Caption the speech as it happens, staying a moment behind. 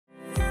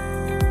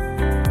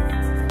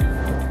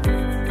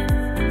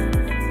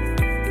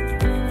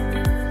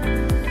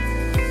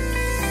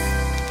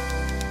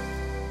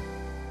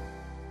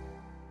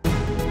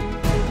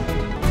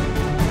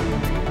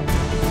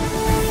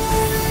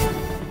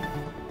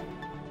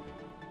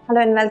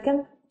Hello and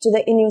welcome to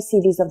the new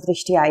series of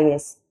Drishti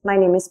IAS. My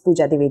name is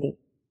Pooja Dwivedi.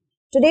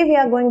 Today we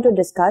are going to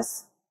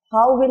discuss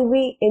how will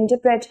we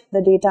interpret the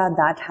data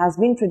that has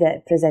been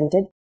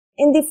presented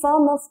in the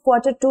form of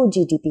Q2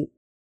 GDP.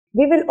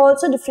 We will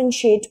also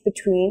differentiate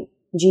between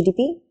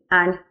GDP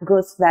and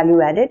gross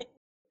value added,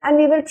 and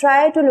we will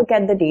try to look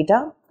at the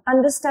data,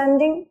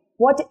 understanding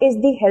what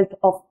is the health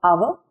of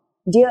our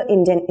dear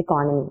Indian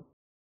economy.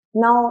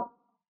 Now,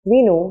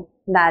 we know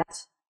that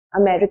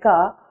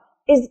America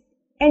is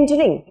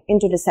entering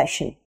into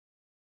recession,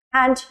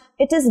 and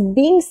it is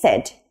being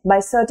said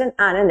by certain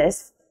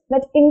analysts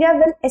that India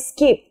will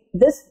escape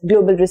this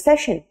global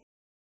recession.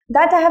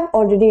 That I have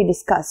already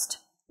discussed,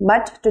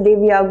 but today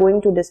we are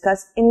going to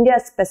discuss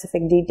India's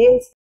specific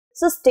details.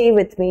 So stay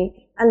with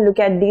me and look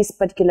at these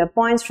particular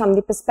points from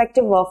the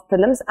perspective of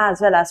prelims as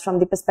well as from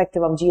the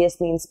perspective of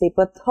GS Mains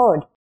Paper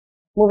 3rd.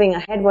 Moving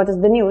ahead, what is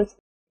the news?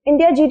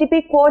 India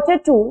GDP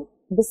Q2,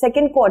 the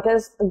second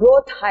quarter's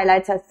growth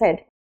highlights are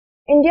said.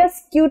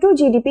 India's Q2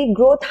 GDP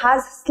growth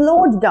has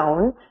slowed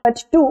down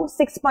but to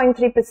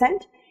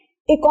 6.3%.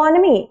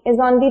 Economy is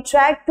on the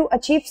track to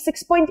achieve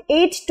 6.8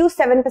 to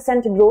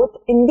 7% growth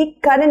in the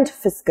current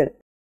fiscal.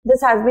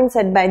 This has been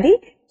said by the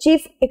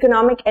Chief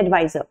Economic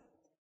Advisor.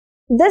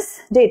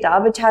 This data,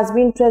 which has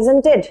been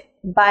presented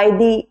by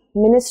the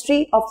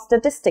Ministry of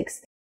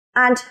Statistics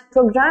and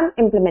Program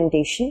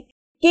Implementation,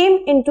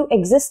 came into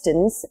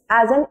existence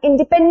as an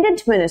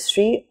independent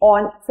ministry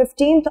on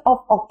 15th of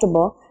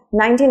October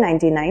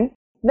 1999,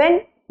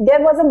 when there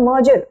was a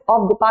merger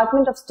of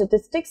Department of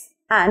Statistics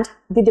and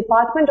the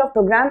Department of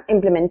Program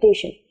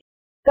Implementation.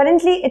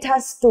 Currently, it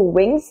has two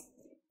wings.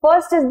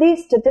 First is the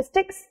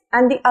Statistics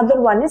and the other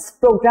one is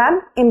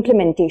Program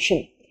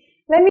Implementation.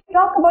 When we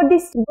talk about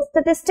this, the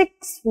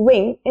Statistics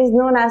wing is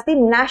known as the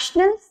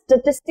National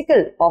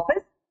Statistical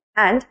Office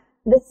and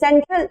the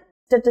Central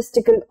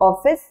Statistical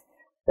Office.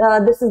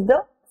 This is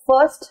the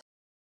first,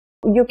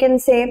 you can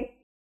say,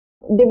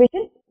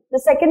 division. The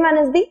second one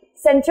is the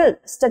Central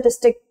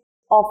Statistical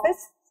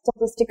Office,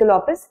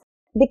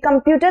 the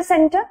Computer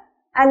Center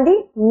and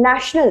the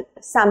National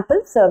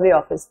Sample Survey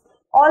Office.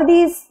 All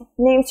these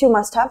names you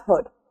must have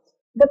heard.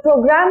 The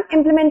Program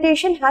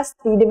Implementation has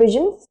three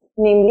divisions,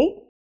 namely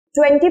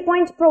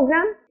 20-point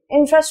program,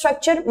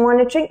 infrastructure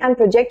monitoring and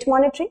project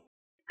monitoring,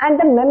 and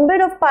the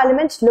Member of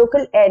Parliament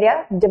Local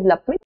Area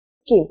Development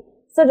Scheme.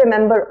 So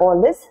remember all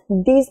this.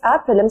 These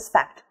are prelims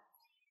fact.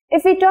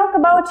 If we talk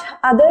about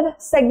other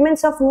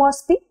segments of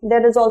MoSPI,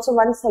 there is also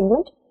one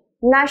segment,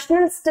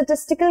 National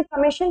Statistical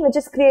Commission, which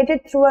is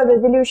created through a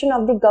resolution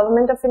of the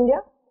Government of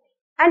India,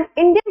 and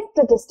Indian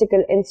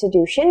Statistical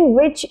Institution,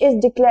 which is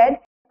declared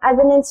as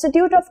an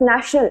institute of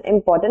national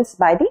importance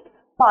by the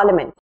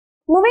Parliament.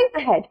 Moving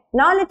ahead,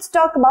 now let's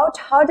talk about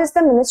how does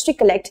the ministry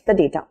collect the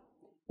data.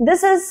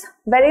 This is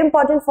very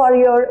important for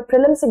your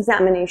prelims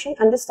examination.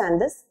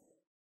 Understand this.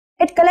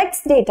 It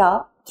collects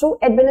data through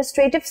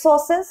administrative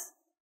sources,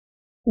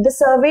 the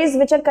surveys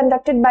which are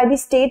conducted by the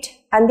state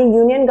and the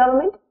union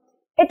government.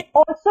 It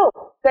also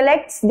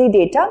collects the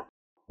data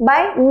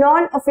by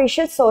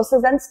non-official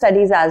sources and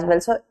studies as well.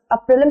 So a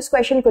prelims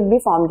question could be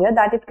formed here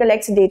that it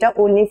collects data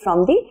only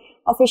from the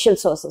official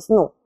sources.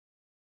 No.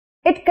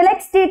 It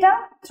collects data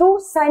through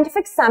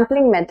scientific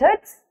sampling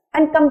methods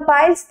and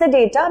compiles the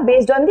data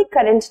based on the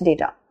current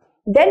data.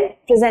 Then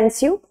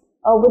presents you,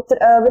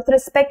 with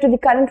respect to the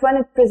current one,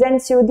 it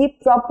presents you the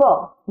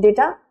proper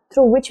data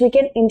through which we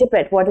can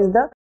interpret what is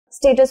the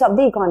status of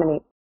the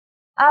economy.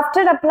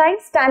 After applying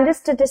standard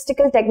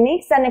statistical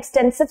techniques and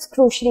extensive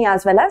scrutiny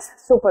as well as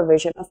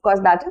supervision. Of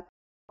course, that is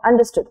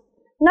understood.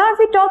 Now, if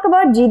we talk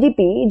about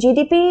GDP,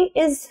 GDP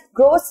is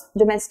gross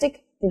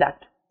domestic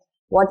product.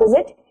 What is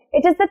it?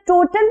 It is the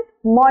total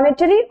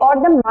monetary or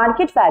the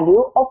market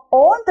value of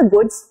all the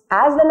goods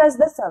as well as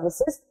the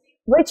services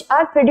which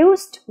are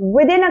produced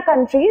within a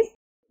country's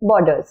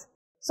borders.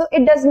 So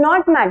it does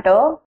not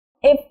matter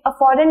if a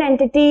foreign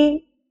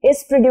entity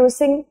is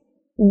producing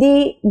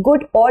the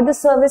good or the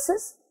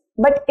services,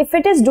 but if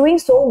it is doing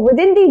so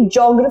within the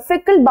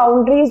geographical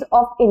boundaries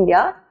of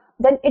India,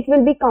 then it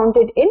will be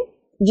counted in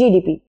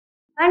GDP.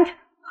 And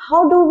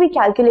how do we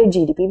calculate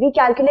GDP? We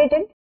calculate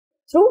it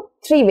through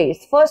three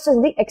ways. First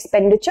is the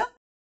expenditure,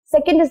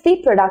 second is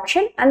the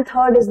production, and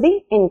third is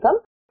the income.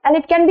 And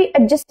it can be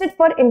adjusted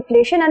for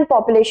inflation and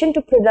population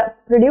to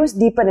produce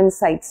deeper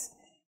insights.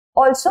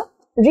 Also,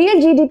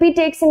 real GDP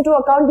takes into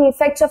account the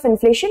effects of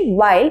inflation,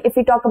 while if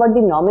we talk about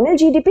the nominal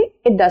GDP,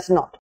 it does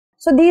not.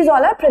 So these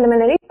all are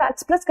preliminary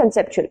facts plus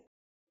conceptual.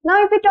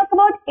 Now, if we talk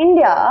about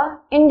India,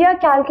 India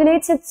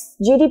calculates its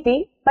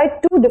GDP by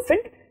two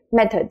different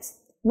methods.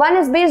 One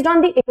is based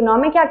on the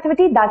economic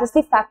activity, that is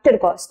the factor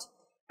cost.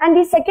 And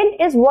the second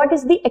is what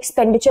is the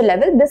expenditure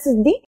level. This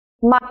is the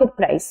market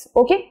price.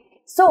 Okay.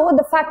 So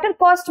the factor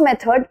cost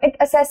method, it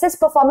assesses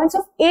performance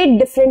of 8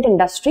 different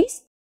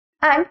industries,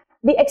 and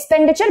the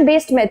expenditure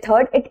based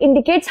method, it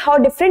indicates how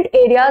different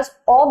areas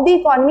of the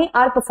economy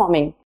are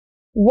performing,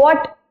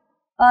 what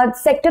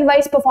sector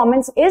wise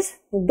performance is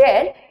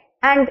there,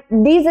 and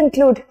these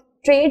include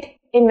trade,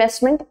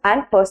 investment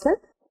and personal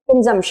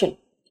consumption.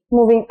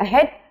 Moving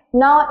ahead,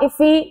 now if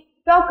we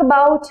talk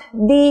about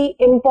the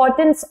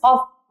importance of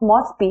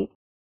MoSPI,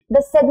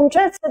 the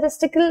Central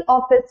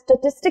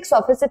Statistics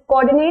Office, it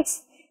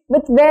coordinates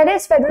with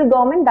various federal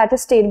government, that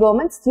is state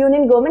governments,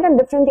 union government and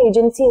different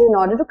agencies in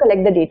order to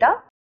collect the data.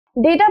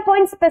 Data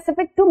points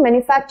specific to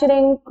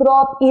manufacturing,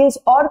 crop yields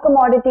or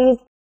commodities,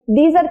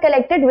 these are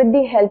collected with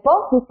the help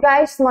of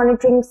price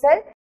monitoring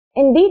cell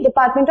in the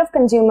Department of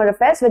Consumer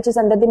Affairs, which is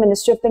under the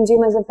Ministry of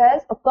Consumer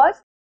Affairs, of course.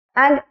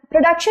 And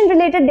production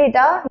related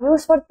data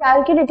used for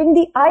calculating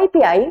the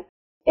IPI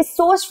is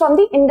sourced from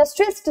the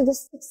Industrial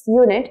Statistics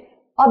Unit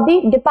of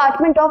the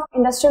Department of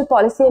Industrial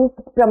Policy and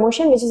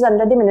Promotion, which is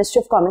under the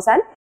Ministry of Commerce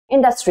and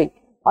Industry.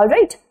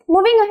 Alright,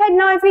 moving ahead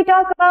now, if we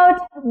talk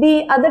about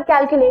the other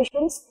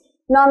calculations,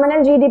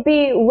 nominal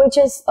GDP, which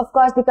is of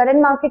course the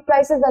current market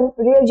prices, and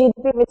real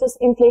GDP, which is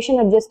inflation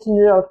adjusted,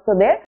 is also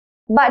there.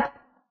 But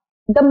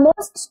the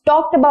most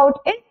talked about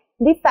is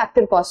the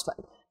factor cost one.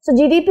 So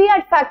GDP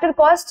at factor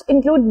cost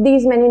include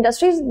these many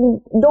industries.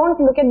 Don't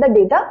look at the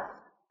data.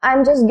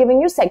 I'm just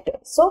giving you sectors.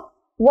 So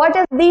what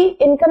is the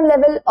income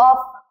level of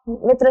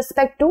with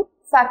respect to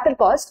factor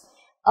cost?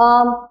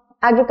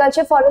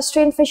 Agriculture,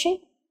 forestry and fishing,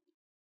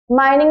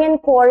 mining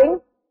and quarrying,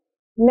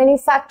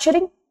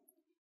 manufacturing,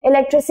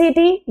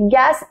 electricity,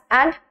 gas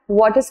and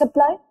water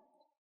supply,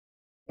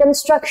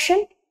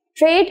 construction,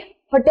 trade,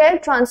 hotel,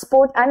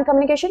 transport and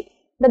communication.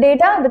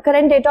 The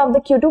current data of the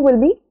Q2 will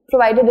be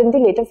provided in the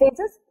later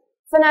phases.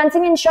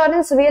 Financing,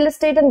 insurance, real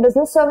estate and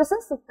business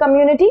services,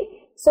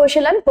 community,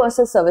 social and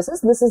personal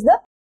services. This is the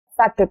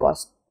factor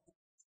cost.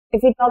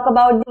 If we talk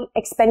about the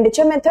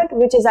expenditure method,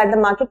 which is at the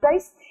market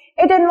price,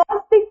 it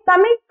involves the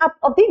summing up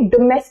of the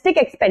domestic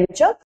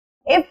expenditure.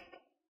 If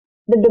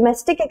the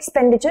domestic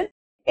expenditure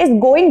is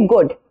going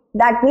good,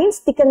 that means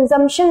the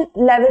consumption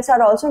levels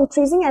are also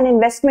increasing and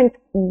investment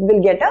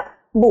will get a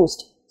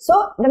boost.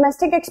 So,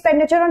 domestic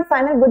expenditure on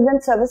final goods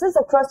and services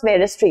across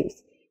various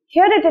streams.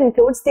 Here it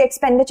includes the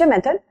expenditure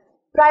method,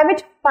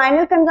 private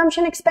final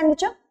consumption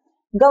expenditure,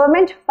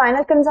 government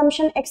final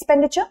consumption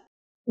expenditure,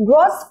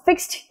 gross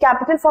fixed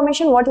capital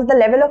formation, what is the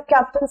level of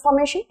capital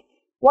formation,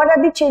 what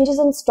are the changes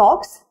in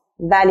stocks,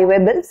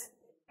 valuables,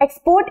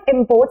 export,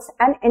 imports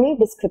and any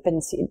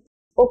discrepancies.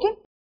 Okay.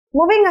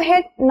 Moving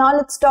ahead, now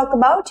let's talk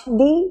about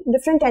the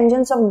different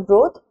engines of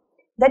growth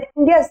that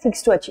India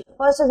seeks to achieve.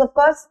 First is of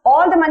course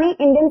all the money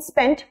Indians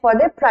spent for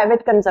their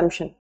private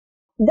consumption.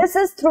 This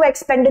is through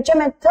expenditure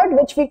method,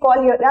 which we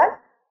call here as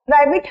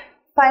private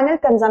final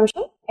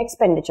consumption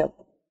expenditure.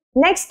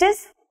 Next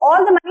is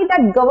all the money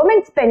that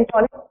government spent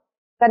on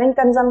current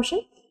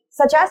consumption,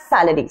 such as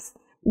salaries.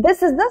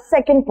 This is the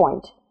second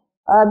point.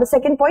 This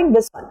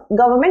one,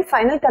 government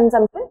final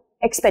consumption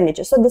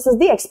expenditure. So this is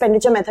the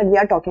expenditure method we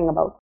are talking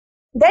about.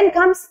 Then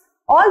comes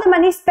all the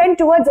money spent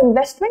towards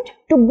investment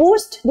to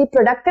boost the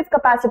productive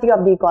capacity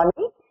of the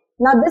economy.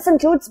 Now this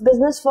includes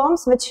business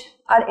firms which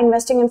are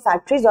investing in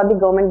factories or the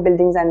government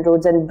buildings and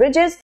roads and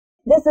bridges.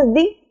 This is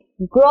the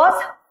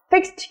gross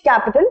fixed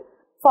capital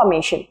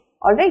formation.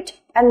 Alright,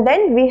 and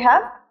then we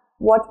have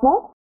what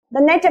more?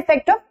 The net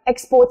effect of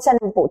exports and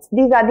imports.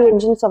 These are the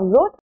engines of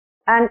growth,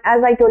 and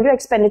as I told you,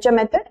 expenditure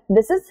method,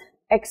 this is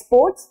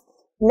exports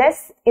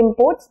less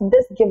imports.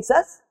 This gives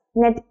us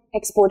net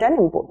export and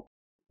import.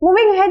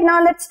 Moving ahead,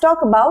 now let's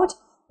talk about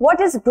what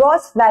is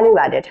gross value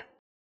added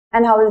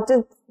and how it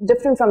is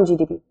different from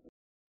GDP.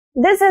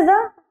 This is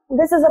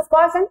of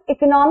course an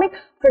economic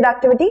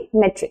productivity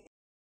metric,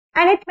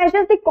 and it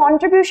measures the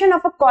contribution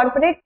of a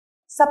corporate,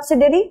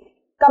 subsidiary,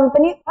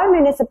 company or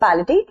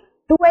municipality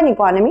to an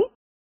economy,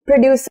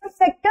 producer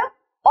sector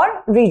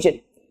or region,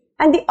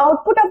 and the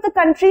output of the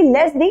country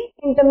less the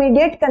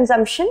intermediate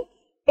consumption,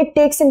 it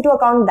takes into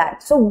account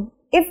that. So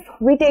if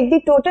we take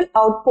the total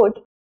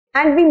output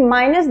and we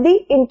minus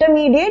the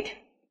intermediate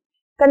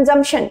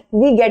consumption,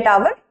 we get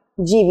our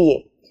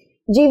GVA.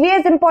 GVA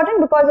is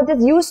important because it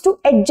is used to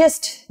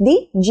adjust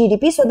the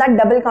GDP so that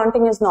double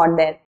counting is not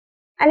there.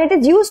 And it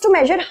is used to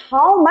measure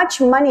how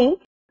much money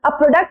a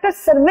product or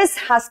service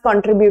has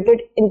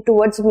contributed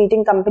towards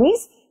meeting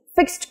companies'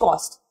 fixed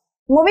cost.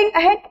 Moving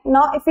ahead,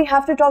 now if we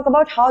have to talk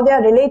about how they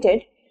are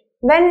related,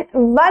 when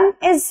one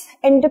is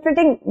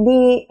interpreting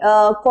the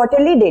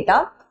quarterly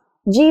data,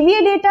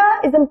 GVA data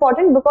is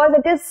important because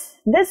it is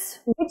this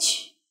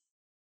which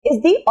is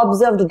the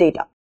observed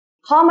data.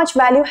 How much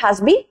value has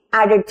been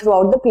added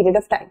throughout the period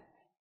of time.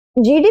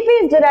 GDP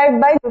is derived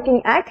by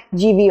looking at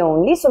GVA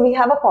only. So we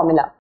have a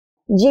formula.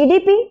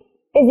 GDP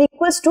is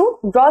equals to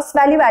gross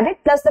value added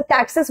plus the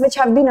taxes which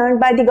have been earned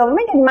by the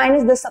government and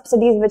minus the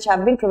subsidies which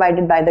have been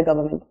provided by the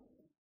government.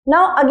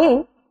 Now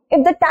again,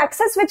 if the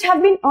taxes which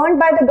have been earned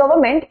by the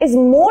government is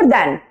more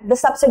than the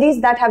subsidies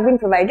that have been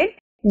provided,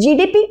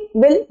 GDP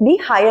will be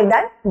higher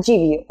than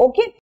GVA.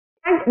 Okay.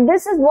 And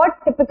this is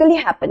what typically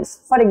happens.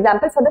 For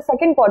example, for the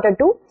second quarter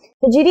too,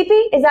 the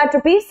GDP is at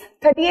rupees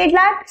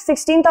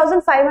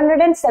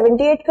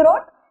 38,16,578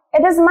 crore.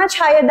 It is much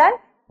higher than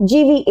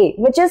GVA,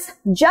 which is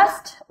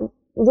just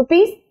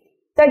rupees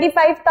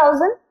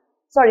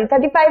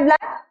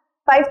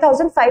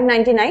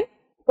 35,599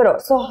 crore.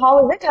 So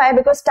how is it higher?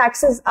 Because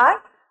taxes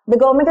are the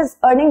government is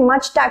earning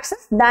much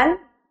taxes than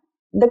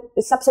the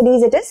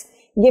subsidies it is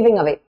giving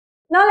away.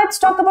 Now let's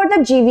talk about the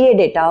GVA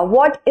data.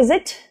 What is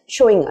it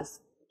showing us?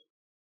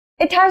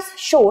 It has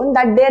shown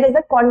that there is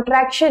a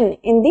contraction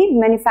in the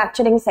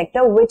manufacturing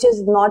sector, which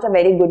is not a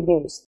very good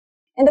news.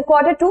 In the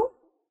quarter 2,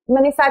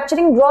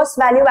 manufacturing gross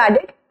value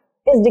added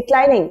is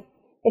declining.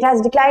 It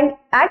has declined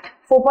at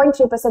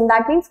 4.3%.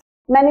 That means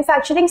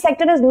manufacturing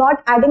sector is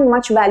not adding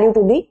much value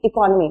to the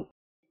economy.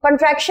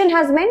 Contraction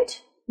has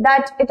meant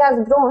that it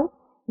has grown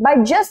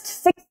by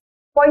just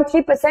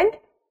 6.3%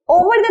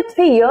 over the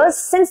 3 years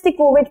since the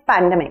COVID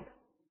pandemic.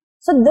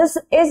 So this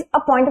is a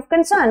point of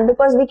concern,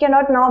 because we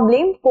cannot now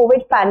blame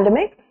COVID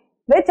pandemic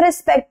with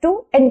respect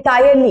to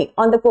entirely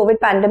on the COVID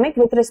pandemic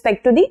with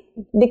respect to the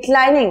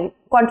declining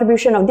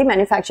contribution of the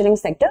manufacturing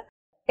sector.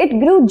 It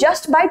grew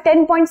just by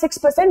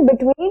 10.6%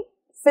 between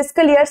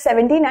fiscal year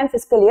 17 and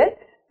fiscal year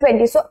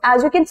 20. So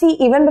as you can see,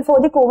 even before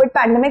the COVID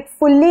pandemic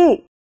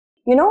fully,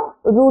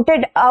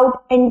 routed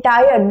out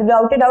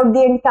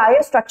the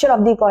entire structure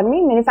of the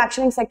economy,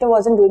 manufacturing sector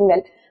wasn't doing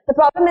well. The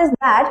problem is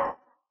that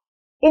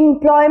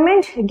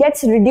employment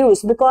gets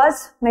reduced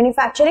because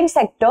manufacturing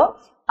sector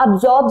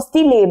absorbs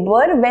the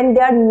labor when they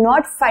are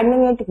not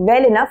finding it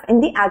well enough in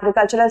the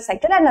agricultural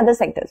sector and other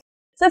sectors.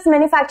 So if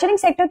manufacturing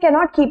sector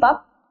cannot keep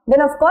up,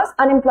 then of course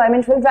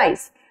unemployment will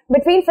rise.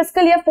 Between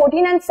fiscal year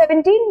 14 and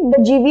 17, the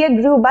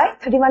GVA grew by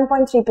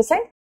 31.3%.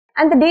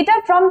 And the data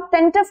from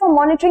Center for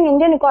Monitoring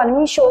Indian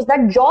Economy shows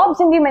that jobs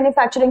in the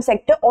manufacturing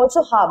sector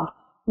also halved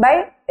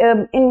by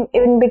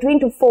in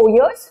between 4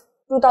 years,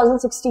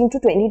 2016 to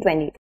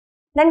 2020.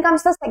 Then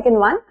comes the second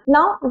one.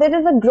 Now there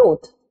is a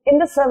growth in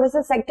the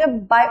services sector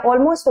by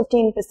almost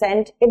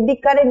 15%. In the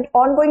current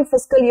ongoing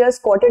fiscal year's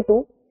quarter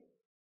 2,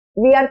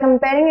 we are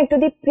comparing it to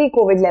the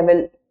pre-COVID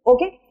level.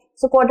 Okay,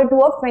 so quarter 2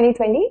 of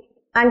 2020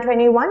 and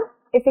 21.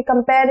 If we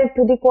compare it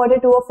to the quarter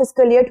 2 of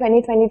fiscal year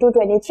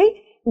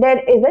 2022-23, there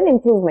is an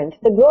improvement.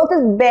 The growth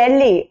is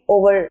barely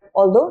over,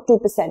 although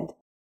 2%.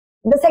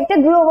 The sector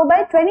grew over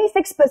by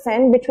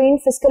 26% between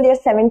fiscal year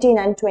 17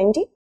 and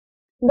 20.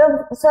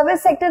 The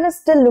service sector is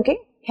still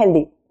looking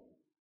healthy.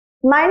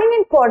 Mining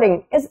and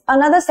quarrying is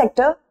another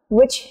sector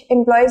which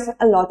employs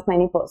a lot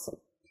many persons.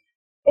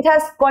 It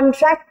has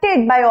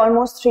contracted by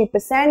almost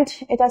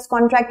 3%. It has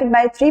contracted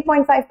by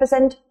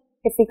 3.5%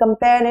 if we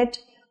compare it,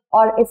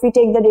 or if we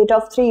take the data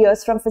of 3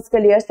 years from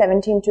fiscal year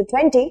 17 to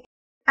 20,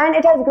 and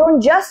it has grown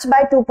just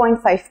by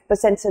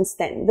 2.5% since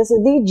then. This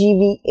is the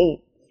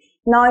GVA.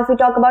 Now if we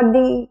talk about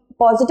the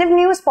positive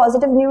news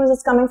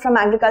is coming from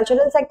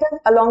agricultural sector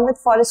along with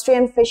forestry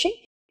and fishing.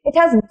 It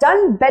has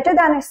done better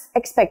than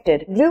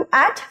expected, grew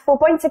at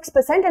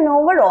 4.6%, and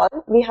overall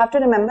we have to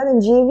remember the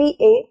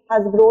GVA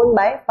has grown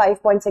by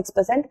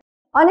 5.6%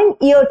 on an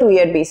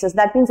year-to-year basis.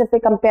 That means if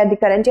we compare the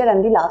current year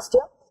and the last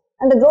year,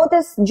 and the growth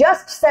is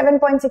just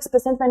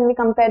 7.6% when we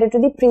compare it to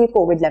the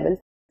pre-COVID levels.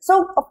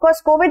 So of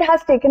course COVID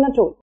has taken a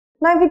toll.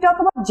 Now if we talk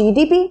about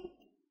GDP,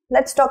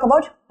 let's talk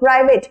about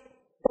private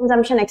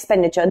consumption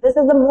expenditure. This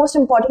is the most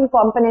important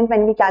component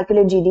when we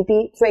calculate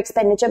GDP through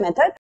expenditure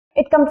method.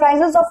 It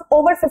comprises of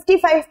over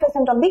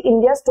 55% of the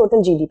India's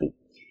total GDP.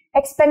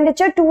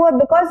 Expenditure toward,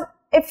 because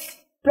if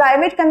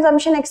private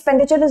consumption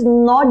expenditure is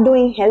not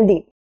doing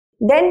healthy,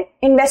 then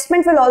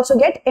investment will also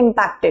get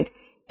impacted.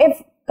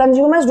 If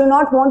consumers do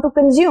not want to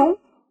consume,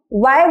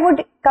 why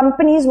would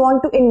companies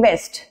want to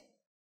invest?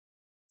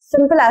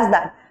 Simple as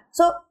that.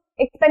 So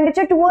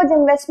expenditure towards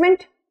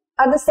investment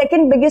are the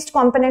second biggest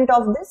component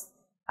of this.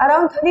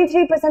 Around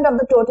 33% of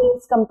the total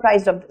is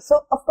comprised of this.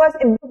 So of course,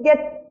 if you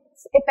get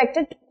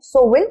affected,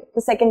 so will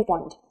the second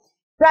point.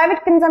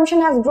 Private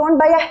consumption has grown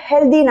by a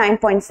healthy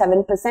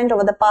 9.7%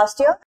 over the past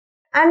year,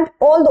 and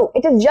although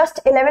it is just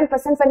 11%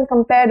 when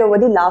compared over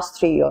the last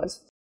 3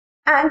 years.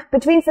 And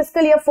between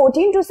fiscal year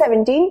 14 to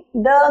 17,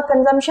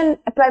 the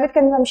private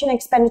consumption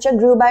expenditure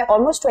grew by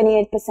almost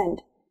 28%.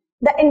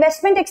 The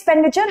investment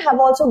expenditure have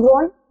also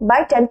grown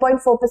by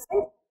 10.4%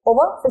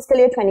 over fiscal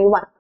year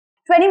 21.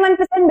 21%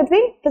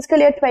 between fiscal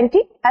year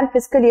 20 and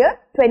fiscal year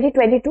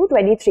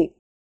 2022-23.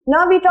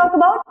 Now we talk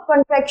about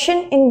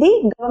contraction in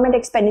the government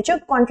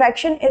expenditure.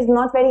 Contraction is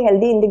not very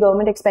healthy in the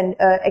government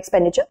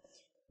expenditure,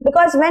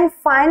 because when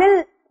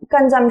final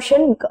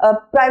consumption,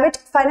 private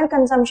final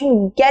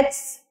consumption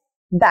gets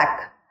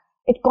back,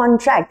 it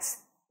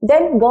contracts,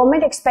 then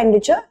government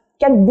expenditure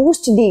can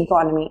boost the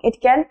economy. It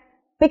can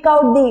pick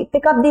up the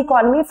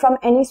economy from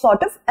any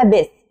sort of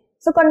abyss.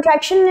 So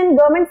contraction in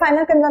government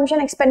final consumption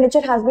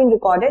expenditure has been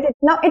recorded.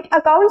 Now it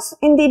accounts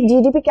in the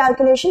GDP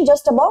calculation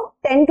just about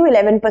 10 to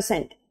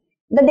 11%.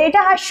 The data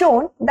has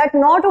shown that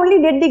not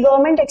only did the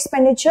government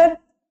expenditure,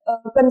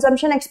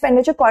 consumption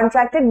expenditure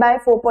contracted by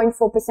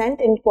 4.4%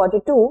 in quarter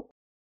 2,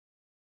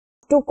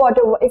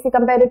 if we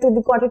compare it to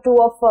the quarter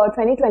 2 of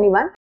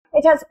 2021,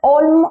 it is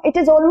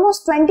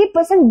almost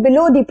 20%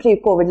 below the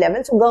pre-COVID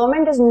level. So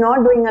government is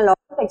not doing a lot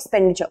of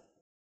expenditure.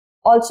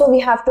 Also, we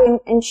have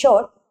to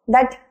ensure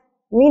that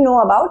we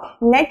know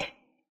about net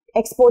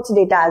exports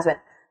data as well.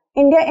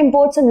 India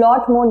imports a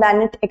lot more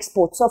than it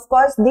exports. So of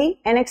course, the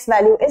NX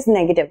value is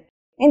negative.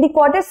 In the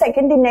quarter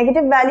second, the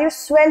negative value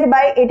swelled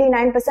by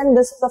 89%.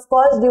 This is of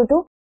course due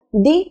to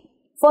the,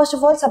 first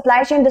of all,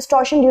 supply chain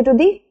distortion due to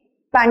the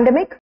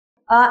pandemic,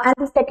 and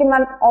the second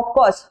one, of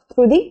course,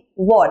 through the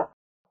war.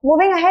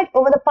 Moving ahead,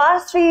 over the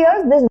past 3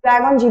 years, this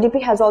drag on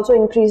GDP has also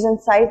increased in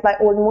size by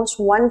almost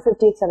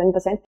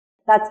 157%.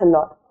 That's a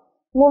lot.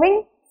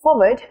 Moving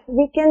forward,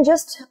 we can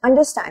just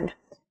understand,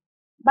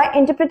 by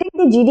interpreting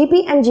the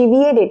GDP and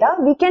GVA data,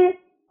 we can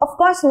of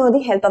course know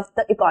the health of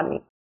the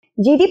economy.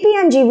 GDP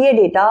and GVA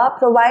data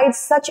provides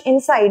such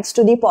insights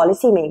to the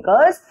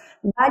policymakers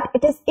that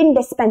it is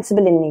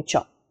indispensable in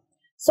nature.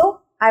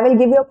 So, I will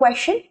give you a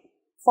question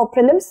for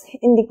prelims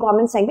in the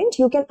comment segment.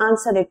 You can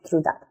answer it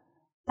through that.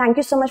 Thank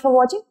you so much for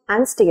watching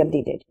and stay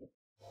updated.